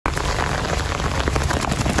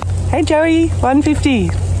Hey Joey, 150.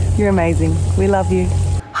 You're amazing. We love you.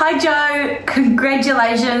 Hi Joe,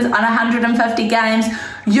 congratulations on 150 games.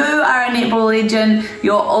 You are a netball legend.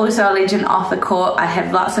 You're also a legend off the court. I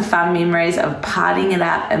have lots of fun memories of partying it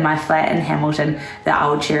up in my flat in Hamilton that I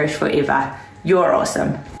will cherish forever. You're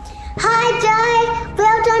awesome. Hi Joe,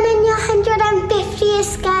 well done in your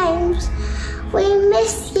 150th games. We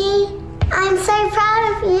miss you. I'm so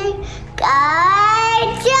proud of you. Go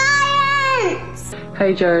Giants!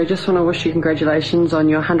 Hey Joe, just want to wish you congratulations on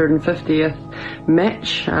your 150th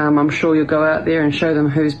match. I'm sure you'll go out there and show them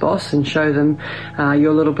who's boss and show them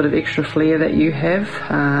your little bit of extra flair that you have.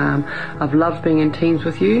 I've loved being in teams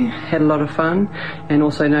with you, had a lot of fun, and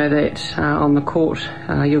also know that on the court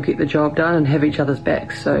you'll get the job done and have each other's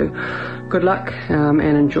backs. So good luck and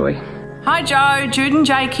enjoy. Hi Joe, Jude and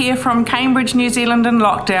Jake here from Cambridge, New Zealand in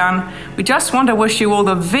lockdown. We just want to wish you all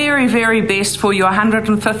the very, very best for your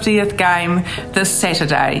 150th game this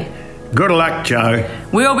Saturday. Good luck, Joe.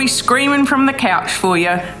 We'll be screaming from the couch for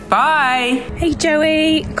you. Bye. Hey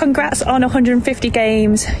Joey, congrats on 150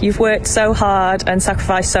 games. You've worked so hard and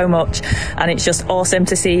sacrificed so much, and it's just awesome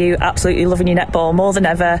to see you absolutely loving your netball more than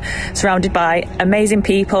ever, surrounded by amazing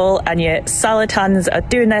people, and your salad hands are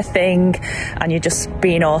doing their thing, and you're just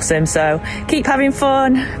being awesome. So keep having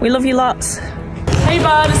fun. We love you lots. Hey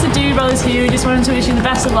bud, it's the Dude Brothers here. We just wanted to wish you the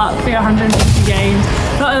best of luck for your 150 games.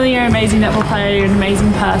 Not only are you an amazing netball player, you're an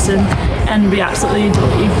amazing person, and we absolutely adore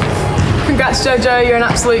you. Congrats Jojo, you're an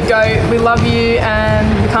absolute goat. We love you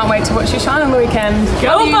and we can't wait to watch you shine on the weekend.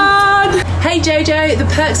 Go bud! Hey Jojo, the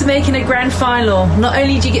perks of making a grand final. Not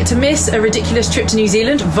only do you get to miss a ridiculous trip to New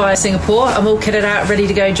Zealand via Singapore, I'm all kitted out ready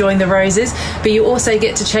to go join the Roses, but you also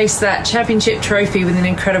get to chase that championship trophy with an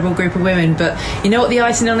incredible group of women. But you know what the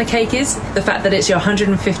icing on the cake is? The fact that it's your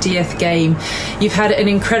 150th game. You've had an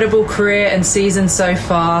incredible career and season so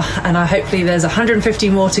far, and hopefully there's 150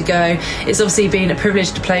 more to go. It's obviously been a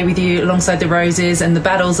privilege to play with you alongside the Roses and the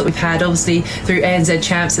battles that we've had obviously through ANZ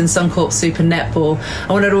Champs and Suncorp Super Netball.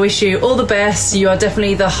 I wanted to wish you all the best. You are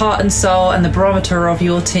definitely the heart and soul and the barometer of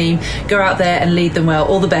your team. Go out there and lead them well.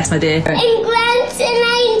 All the best, my dear.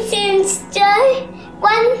 Congratulations, Joe.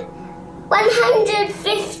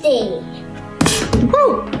 150.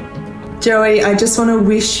 Woo! Joey, I just want to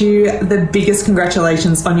wish you the biggest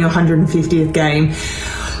congratulations on your 150th game.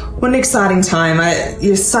 What an exciting time.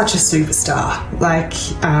 You're such a superstar.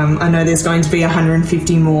 I know there's going to be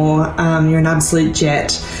 150 more. You're an absolute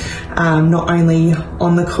jet. Not only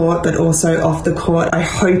on the court but also off the court. I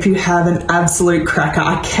hope you have an absolute cracker.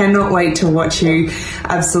 I cannot wait to watch you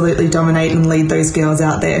absolutely dominate and lead those girls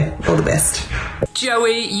out there. All the best.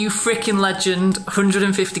 Joey, you freaking legend.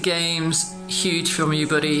 150 games, huge from you,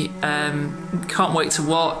 buddy. Can't wait to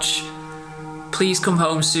watch. Please come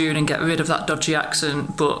home soon and get rid of that dodgy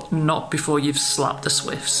accent, but not before you've slapped the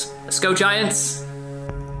Swifts. Let's go Giants!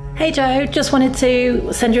 Hey Joe, just wanted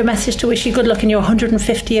to send you a message to wish you good luck in your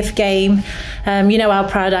 150th game. You know how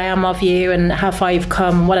proud I am of you and how far you've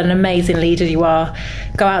come. What an amazing leader you are.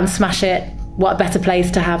 Go out and smash it. What a better place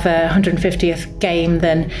to have a 150th game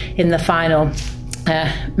than in the final.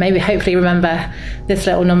 Maybe hopefully remember this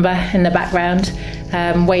little number in the background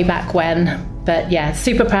way back when. But yeah,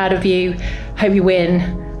 super proud of you. Hope you win.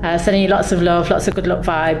 Sending you lots of love, lots of good luck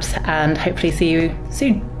vibes, and hopefully see you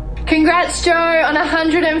soon. Congrats Joe on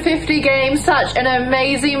 150 games, such an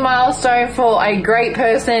amazing milestone for a great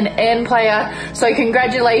person and player. So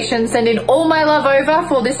congratulations, sending all my love over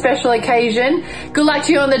for this special occasion. Good luck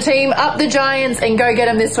to you on the team, up the Giants and go get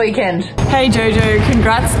them this weekend. Hey Jojo,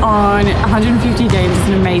 congrats on 150 games. It's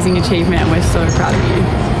an amazing achievement and we're so proud of you.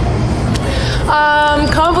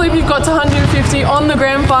 Can't believe you've got to 150 on the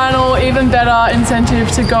grand final. Even better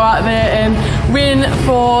incentive to go out there and win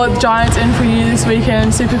for the Giants and for you this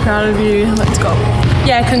weekend. Super proud of you. Let's go.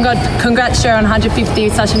 Yeah, congrats Joe on 150.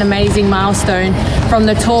 Such an amazing milestone. From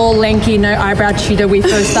the tall, lanky, no eyebrow tutor we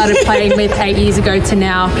first started playing with 8 years ago to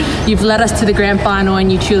now. You've led us to the grand final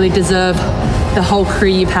and you truly deserve the whole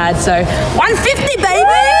career you've had. So 150, baby!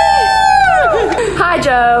 Hi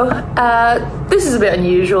Joe, this is a bit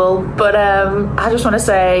unusual, but I just want to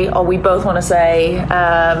say, or we both want to say,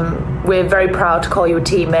 we're very proud to call you a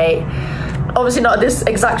teammate. Obviously not at this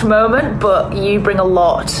exact moment, but you bring a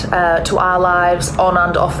lot to our lives on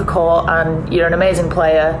and off the court, and you're an amazing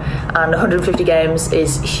player, and 150 games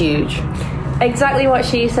is huge. Exactly what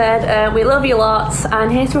she said. We love you lots,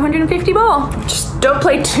 and here's to 150 more. Just don't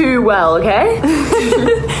play too well, okay?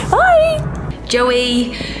 Bye!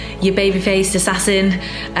 Joey, you baby-faced assassin,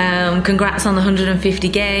 congrats on the 150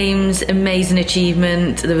 games, amazing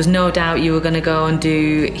achievement. There was no doubt you were going to go and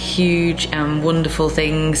do huge and wonderful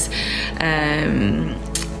things.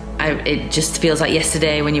 I it just feels like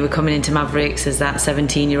yesterday when you were coming into Mavericks as that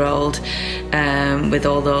 17-year-old with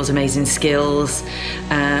all those amazing skills.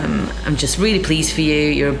 I'm just really pleased for you.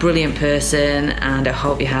 You're a brilliant person, and I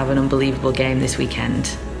hope you have an unbelievable game this weekend.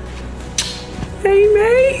 Hey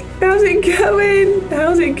mate, how's it going?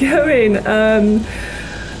 How's it going?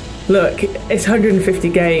 Look, it's 150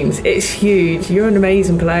 games. It's huge. You're an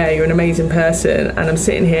amazing player. You're an amazing person, and I'm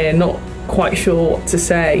sitting here not quite sure what to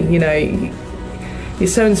say. You know, you're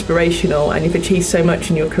so inspirational, and you've achieved so much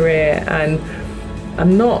in your career, and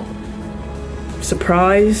I'm not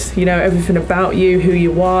surprised. You know, everything about you, who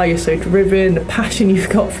you are, you're so driven, the passion you've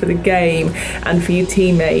got for the game and for your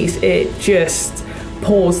teammates, it just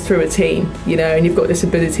pours through a team, you know, and you've got this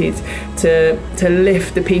ability to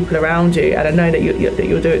lift the people around you, and I know that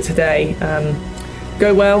you'll do it today.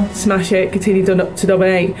 Go well, smash it, continue to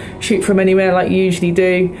dominate, shoot from anywhere like you usually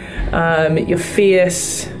do. You're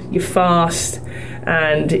fierce, you're fast,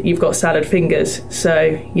 and you've got salad fingers,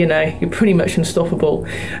 so you know you're pretty much unstoppable,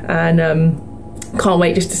 and can't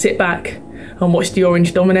wait just to sit back and watch the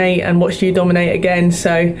Orange dominate and watch you dominate again.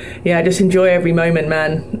 So yeah, just enjoy every moment,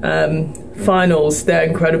 man. Finals, they're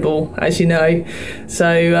incredible, as you know,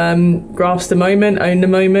 so grasp the moment, own the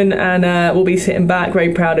moment, and we'll be sitting back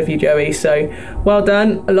very proud of you, Joey. So well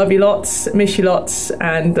done, I love you lots, miss you lots,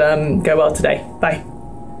 and go well today. Bye.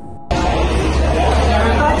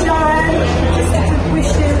 Hi Joe, just to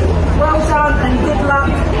wish you well done and good luck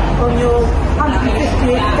on your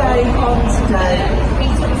 150th game on today.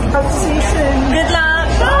 Hope to see you soon. Good luck.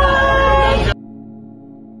 Bye.